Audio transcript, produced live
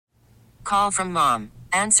Call from mom.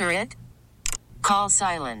 Answer it. Call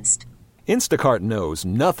silenced. Instacart knows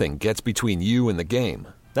nothing gets between you and the game.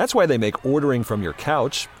 That's why they make ordering from your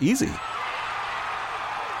couch easy.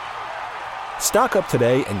 Stock up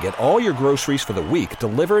today and get all your groceries for the week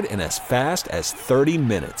delivered in as fast as 30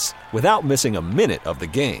 minutes without missing a minute of the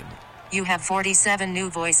game. You have 47 new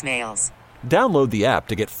voicemails. Download the app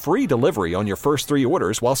to get free delivery on your first 3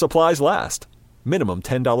 orders while supplies last. Minimum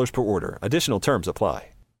 $10 per order. Additional terms apply.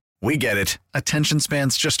 We get it. Attention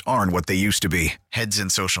spans just aren't what they used to be. Heads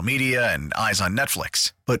in social media and eyes on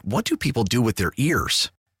Netflix. But what do people do with their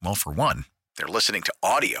ears? Well, for one, they're listening to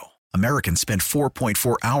audio. Americans spend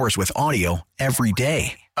 4.4 hours with audio every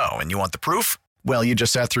day. Oh, and you want the proof? Well, you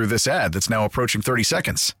just sat through this ad that's now approaching 30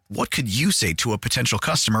 seconds. What could you say to a potential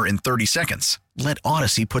customer in 30 seconds? Let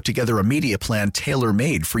Odyssey put together a media plan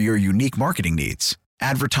tailor-made for your unique marketing needs.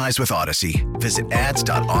 Advertise with Odyssey. Visit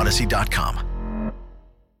ads.odyssey.com.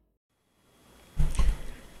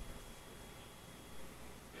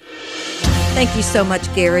 Thank you so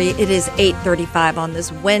much, Gary. It is 8:35 on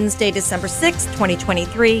this Wednesday, December 6th,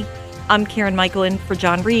 2023. I'm Karen Michael in for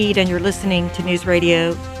John Reed, and you're listening to News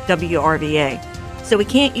Radio WRVA. So we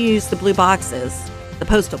can't use the blue boxes, the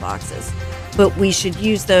postal boxes, but we should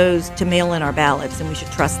use those to mail in our ballots, and we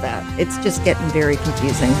should trust that. It's just getting very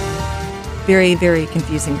confusing. Very, very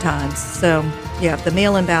confusing times. So, yeah, the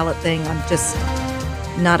mail-in ballot thing, I'm just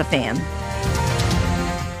not a fan.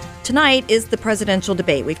 Tonight is the presidential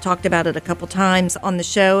debate. We've talked about it a couple times on the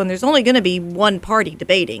show, and there's only going to be one party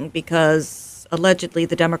debating because allegedly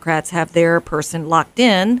the Democrats have their person locked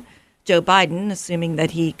in, Joe Biden, assuming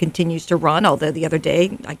that he continues to run, although the other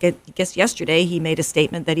day, I guess yesterday, he made a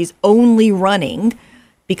statement that he's only running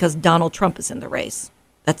because Donald Trump is in the race.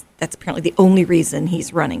 That's apparently the only reason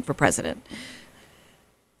he's running for president.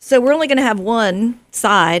 So we're only going to have one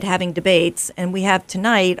side having debates, and we have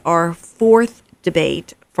tonight our fourth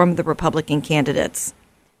debate from the Republican candidates.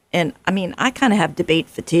 And I mean, I kind of have debate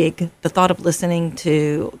fatigue. The thought of listening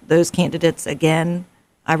to those candidates again,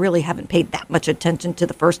 I really haven't paid that much attention to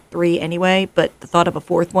the first three anyway, but the thought of a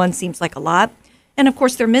fourth one seems like a lot. And of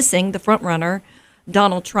course, they're missing the front runner,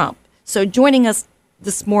 Donald Trump. So joining us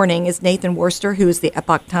this morning is Nathan Worcester, who is the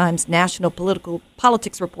Epoch Times national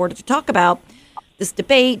politics reporter, to talk about this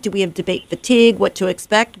debate. Do we have debate fatigue? What to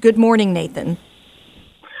expect? Good morning, Nathan.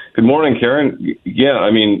 Good morning, Karen. Yeah,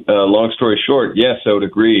 I mean, long story short, yes, I would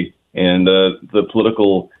agree. And the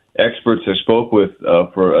political experts I spoke with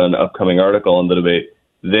for an upcoming article on the debate,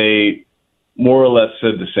 they more or less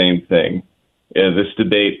said the same thing. This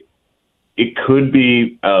debate, it could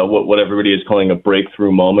be what everybody is calling a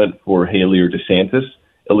breakthrough moment for Haley or DeSantis.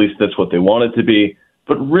 At least that's what they want it to be.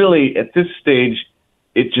 But really, at this stage,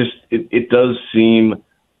 it does seem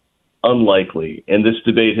unlikely. And this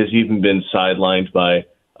debate has even been sidelined by,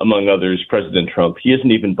 among others, President Trump. He isn't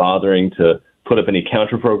even bothering to put up any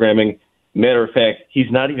counter-programming. Matter of fact, he's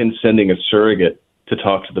not even sending a surrogate to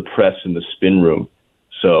talk to the press in the spin room.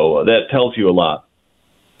 So that tells you a lot.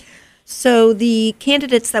 So the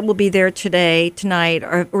candidates that will be there tonight,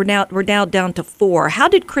 we're now down to four. How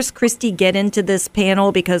did Chris Christie get into this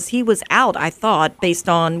panel? Because he was out, I thought, based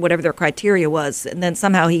on whatever their criteria was, and then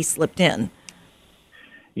somehow he slipped in.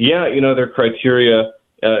 Yeah, their criteria,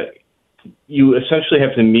 you essentially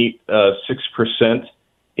have to meet 6%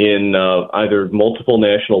 in either multiple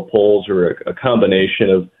national polls or a combination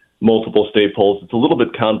of multiple state polls. It's a little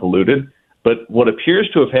bit convoluted, but what appears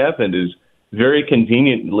to have happened is very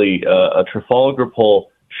conveniently a Trafalgar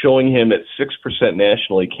poll showing him at 6%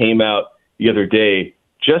 nationally came out the other day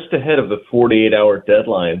just ahead of the 48-hour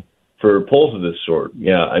deadline for polls of this sort.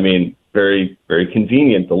 Yeah, I mean, very, very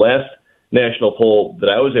convenient. The last national poll that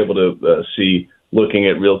I was able to see looking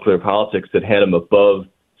at Real Clear Politics that had him above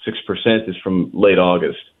 6% is from late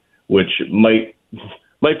August, which might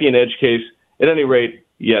be an edge case. At any rate,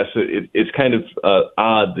 yes, it's kind of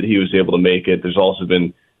odd that he was able to make it. There's also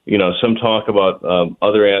been, some talk about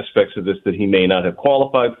other aspects of this that he may not have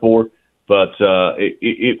qualified for, but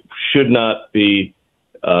it should not be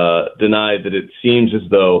denied that it seems as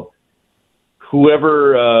though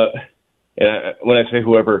whoever, and when I say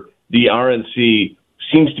whoever, the RNC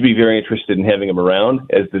seems to be very interested in having him around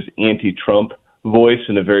as this anti-Trump voice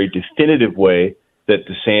in a very definitive way that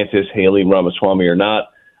DeSantis, Haley, and Ramaswamy are not.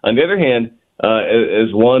 On the other hand,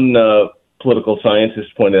 as one political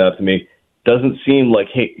scientist pointed out to me, doesn't seem like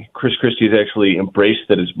Chris Christie has actually embraced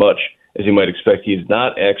it as much as you might expect. He's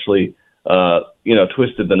not actually,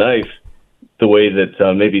 twisted the knife the way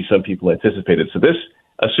that maybe some people anticipated. So this,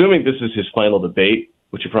 assuming this is his final debate,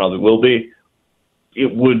 which it probably will be,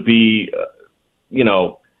 it would be,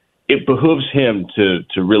 it behooves him to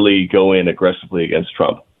really go in aggressively against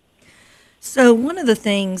Trump. So one of the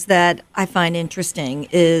things that I find interesting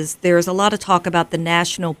is there's a lot of talk about the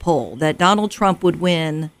national poll, that Donald Trump would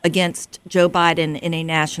win against Joe Biden in a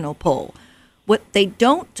national poll. What they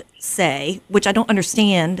don't say, which I don't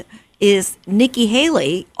understand, is Nikki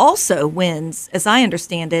Haley also wins, as I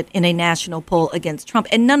understand it, in a national poll against Trump.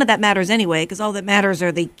 And none of that matters anyway, because all that matters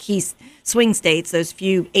are the key swing states, those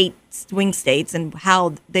few 8 swing states, and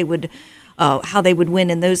how they would win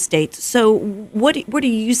in those states. So what are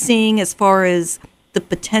you seeing as far as the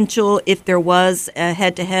potential, if there was a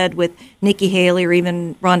head-to-head with Nikki Haley or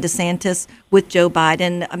even Ron DeSantis with Joe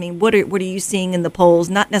Biden? I mean, what are you seeing in the polls,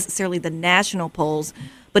 not necessarily the national polls,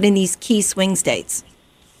 but in these key swing states?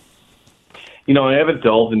 I haven't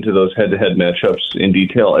delved into those head-to-head matchups in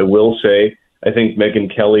detail. I will say I think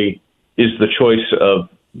Megyn Kelly is the choice of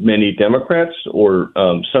many Democrats or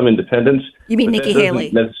some independents. You mean Nikki Haley?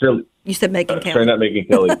 You said Megyn Kelly. Sorry, not Megyn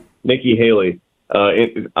Kelly. Nikki Haley.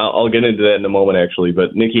 I'll get into that in a moment, actually.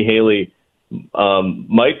 But Nikki Haley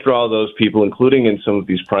might draw those people, including in some of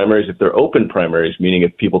these primaries, if they're open primaries, meaning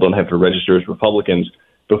if people don't have to register as Republicans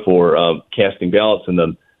before casting ballots in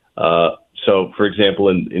them. So, for example,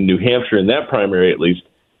 in New Hampshire, in that primary at least,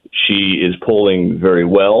 she is polling very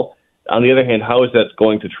well. On the other hand, how is that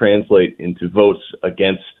going to translate into votes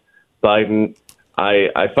against Biden?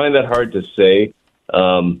 I find that hard to say.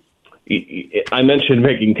 I mentioned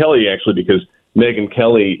Megyn Kelly, actually, because Megyn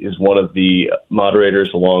Kelly is one of the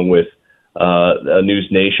moderators, along with a News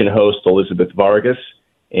Nation host, Elizabeth Vargas,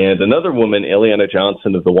 and another woman, Eliana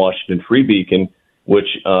Johnson of the Washington Free Beacon,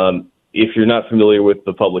 which, if you're not familiar with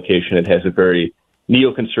the publication, it has a very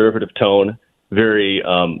neoconservative tone, very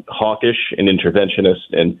hawkish and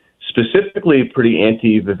interventionist, and specifically pretty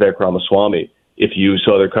anti-Vivek Ramaswamy, if you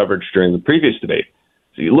saw their coverage during the previous debate.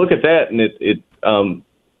 So you look at that, and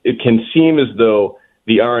it can seem as though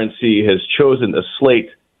the RNC has chosen a slate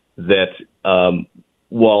that,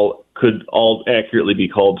 while could all accurately be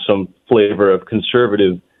called some flavor of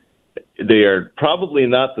conservative, they are probably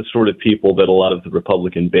not the sort of people that a lot of the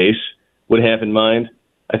Republican base would have in mind.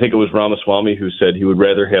 I think it was Ramaswamy who said he would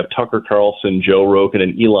rather have Tucker Carlson, Joe Rogan,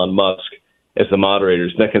 and Elon Musk as the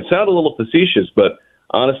moderators. And that can sound a little facetious, but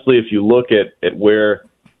honestly, if you look at where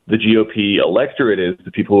the GOP electorate is,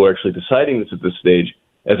 the people who are actually deciding this at this stage,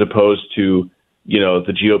 as opposed to,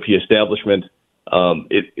 the GOP establishment,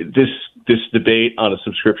 this debate on a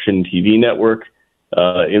subscription TV network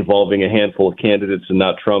involving a handful of candidates and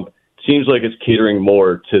not Trump seems like it's catering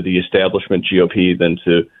more to the establishment GOP than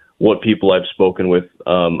to what people I've spoken with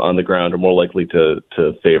on the ground are more likely to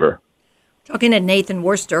favor. Talking to Nathan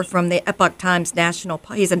Worcester from the Epoch Times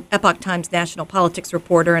he's an Epoch Times national politics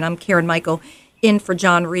reporter, and I'm Karen Michael in for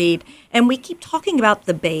John Reed. And we keep talking about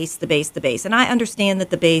the base. And I understand that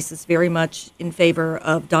the base is very much in favor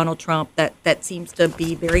of Donald Trump. That seems to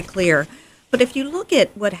be very clear. But if you look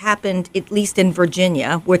at what happened, at least in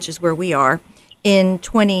Virginia, which is where we are, in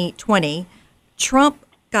 2020, Trump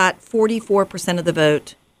got 44% of the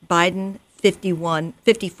vote, Biden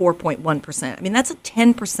 54.1%. I mean, that's a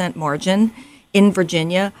 10% margin in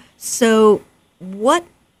Virginia. So what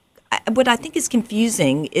I think is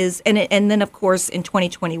confusing is, and then, of course, in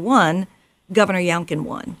 2021, Governor Youngkin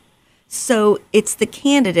won. So it's the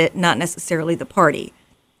candidate, not necessarily the party.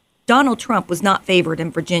 Donald Trump was not favored in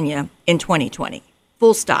Virginia in 2020.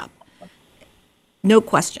 Full stop. No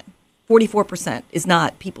question. 44% is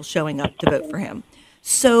not people showing up to vote for him.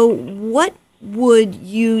 So what would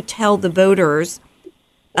you tell the voters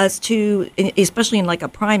as to, especially in like a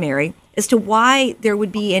primary, as to why there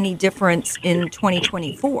would be any difference in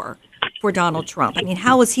 2024 for Donald Trump? I mean,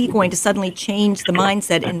 how is he going to suddenly change the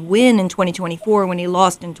mindset and win in 2024 when he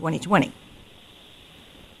lost in 2020?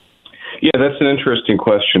 Yeah, that's an interesting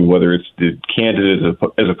question, whether it's the candidate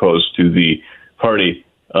as opposed to the party.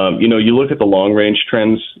 You look at the long-range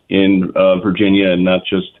trends in Virginia, and not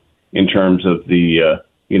just in terms of the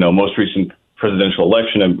most recent presidential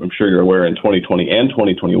election. I'm sure you're aware in 2020 and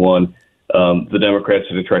 2021, the Democrats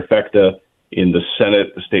had a trifecta in the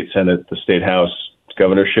Senate, the state Senate, the state House,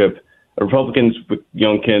 governorship. Republicans with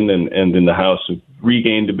Youngkin and in the House have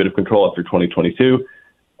regained a bit of control after 2022.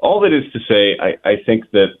 All that is to say, I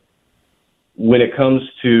think that when it comes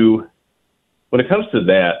to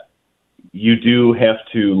that, you do have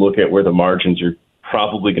to look at where the margins are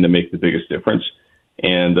probably going to make the biggest difference.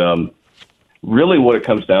 And really what it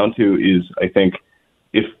comes down to is, I think,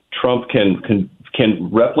 if Trump can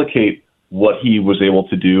replicate what he was able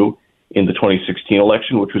to do in the 2016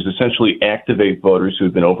 election, which was essentially activate voters who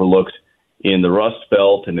had been overlooked in the Rust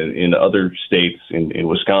Belt and in other states, in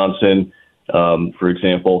Wisconsin, for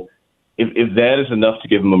example, if that is enough to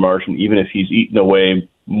give him a margin, even if he's eaten away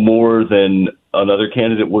more than another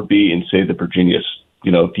candidate would be in, say, the Virginia,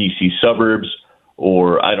 D.C. suburbs,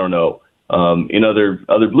 or I don't know, in other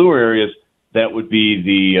bluer areas. That would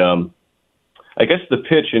be I guess the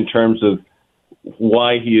pitch in terms of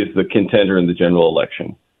why he is the contender in the general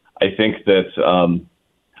election. I think that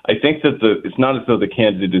it's not as though the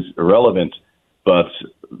candidate is irrelevant, but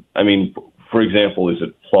I mean, for example, is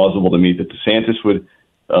it plausible to me that DeSantis would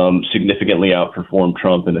significantly outperform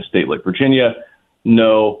Trump in a state like Virginia?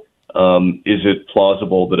 No. Is it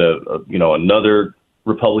plausible that another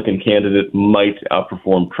Republican candidate might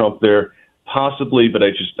outperform Trump there? Possibly, but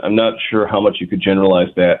I'm not sure how much you could generalize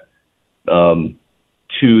that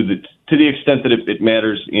to the extent that it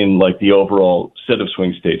matters in like the overall set of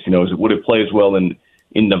swing states. Would it play as well in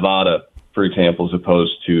Nevada, for example, as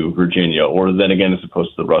opposed to Virginia, or then again as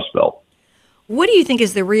opposed to the Rust Belt? What do you think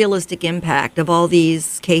is the realistic impact of all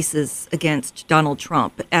these cases against Donald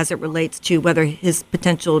Trump as it relates to whether his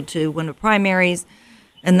potential to win the primaries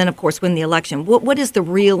and then, of course, win the election? What is the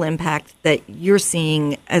real impact that you're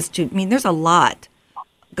seeing there's a lot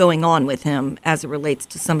going on with him as it relates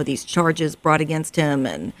to some of these charges brought against him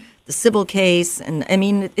and the civil case. And I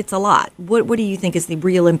mean, it's a lot. What do you think is the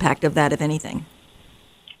real impact of that, if anything?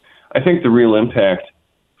 I think the real impact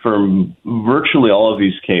from virtually all of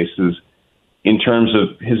these cases in terms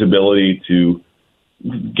of his ability to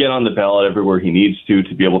get on the ballot everywhere he needs to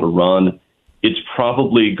be able to run, it's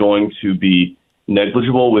probably going to be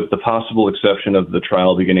negligible with the possible exception of the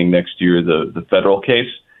trial beginning next year, the federal case.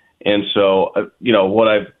 And so, what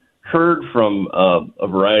I've heard from a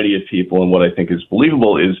variety of people and what I think is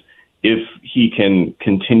believable is if he can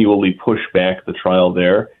continually push back the trial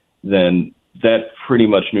there, then that pretty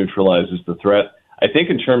much neutralizes the threat. I think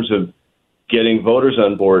in terms of getting voters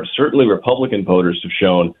on board, certainly Republican voters have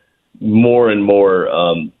shown more and more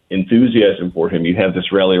enthusiasm for him. You have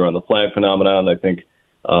this rally around the flag phenomenon, I think,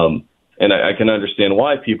 and I can understand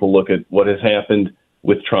why people look at what has happened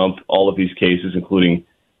with Trump, all of these cases, including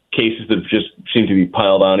cases that just seem to be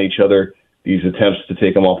piled on each other, these attempts to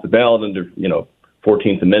take him off the ballot under,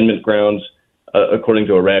 14th Amendment grounds, according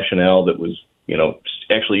to a rationale that was,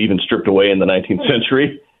 actually even stripped away in the 19th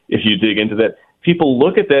century, if you dig into that. People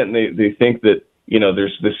look at that and they think that,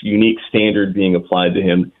 there's this unique standard being applied to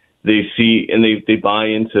him. They see and they buy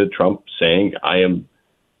into Trump saying, I am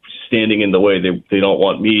standing in the way. They don't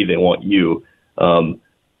want me, they want you.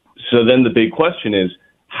 So then the big question is,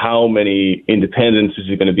 how many independents is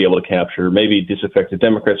he going to be able to capture? Maybe disaffected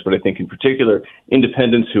Democrats, but I think in particular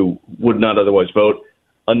independents who would not otherwise vote.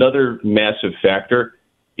 Another massive factor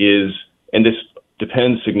is, and this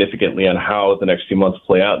depends significantly on how the next few months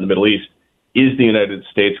play out in the Middle East, is the United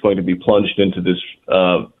States going to be plunged into this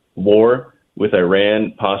war with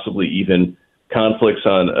Iran, possibly even conflicts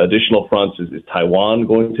on additional fronts? Is Taiwan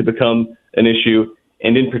going to become an issue?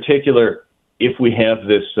 And in particular, if we have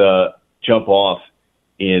this jump off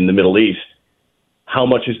in the Middle East, how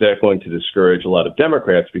much is that going to discourage a lot of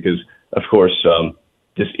Democrats? Because, of course,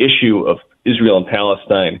 this issue of Israel and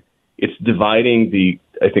Palestine, it's dividing the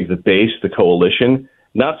base, the coalition,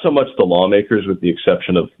 not so much the lawmakers with the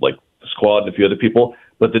exception of like the Squad and a few other people,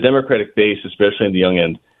 but the Democratic base, especially in the young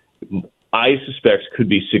end, I suspect could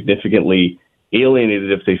be significantly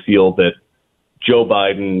alienated if they feel that Joe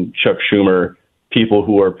Biden, Chuck Schumer, people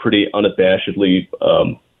who are pretty unabashedly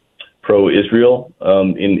pro-Israel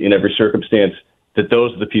in every circumstance, that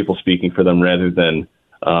those are the people speaking for them rather than,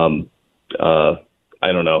 I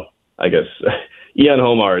don't know, I guess Ilhan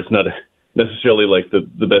Omar is not necessarily like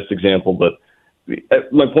the best example, but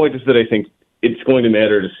my point is that I think it's going to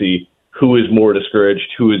matter to see who is more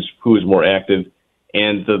discouraged, who is more active,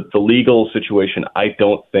 and the legal situation I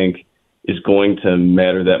don't think is going to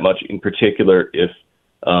matter that much, in particular if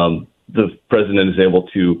the president is able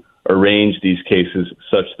to arrange these cases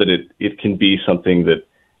such that it can be something that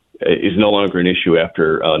is no longer an issue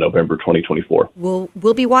after November 2024.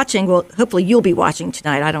 We'll be watching. Well, hopefully you'll be watching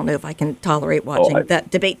tonight. I don't know if I can tolerate watching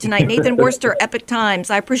that debate tonight. Nathan Worcester, Epoch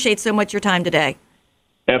Times. I appreciate so much your time today.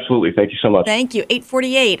 Absolutely. Thank you so much. Thank you.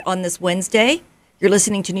 8:48 on this Wednesday. You're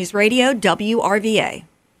listening to News Radio WRVA.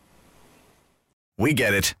 We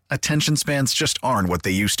get it. Attention spans just aren't what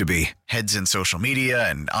they used to be. Heads in social media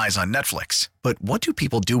and eyes on Netflix. But what do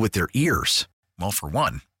people do with their ears? Well, for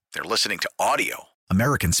one, they're listening to audio.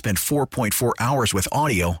 Americans spend 4.4 hours with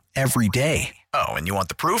audio every day. Oh, and you want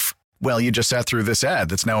the proof? Well, you just sat through this ad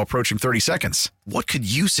that's now approaching 30 seconds. What could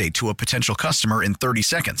you say to a potential customer in 30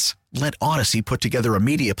 seconds? Let Odyssey put together a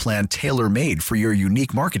media plan tailor-made for your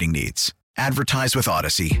unique marketing needs. Advertise with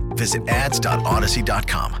Odyssey. Visit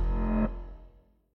ads.odyssey.com.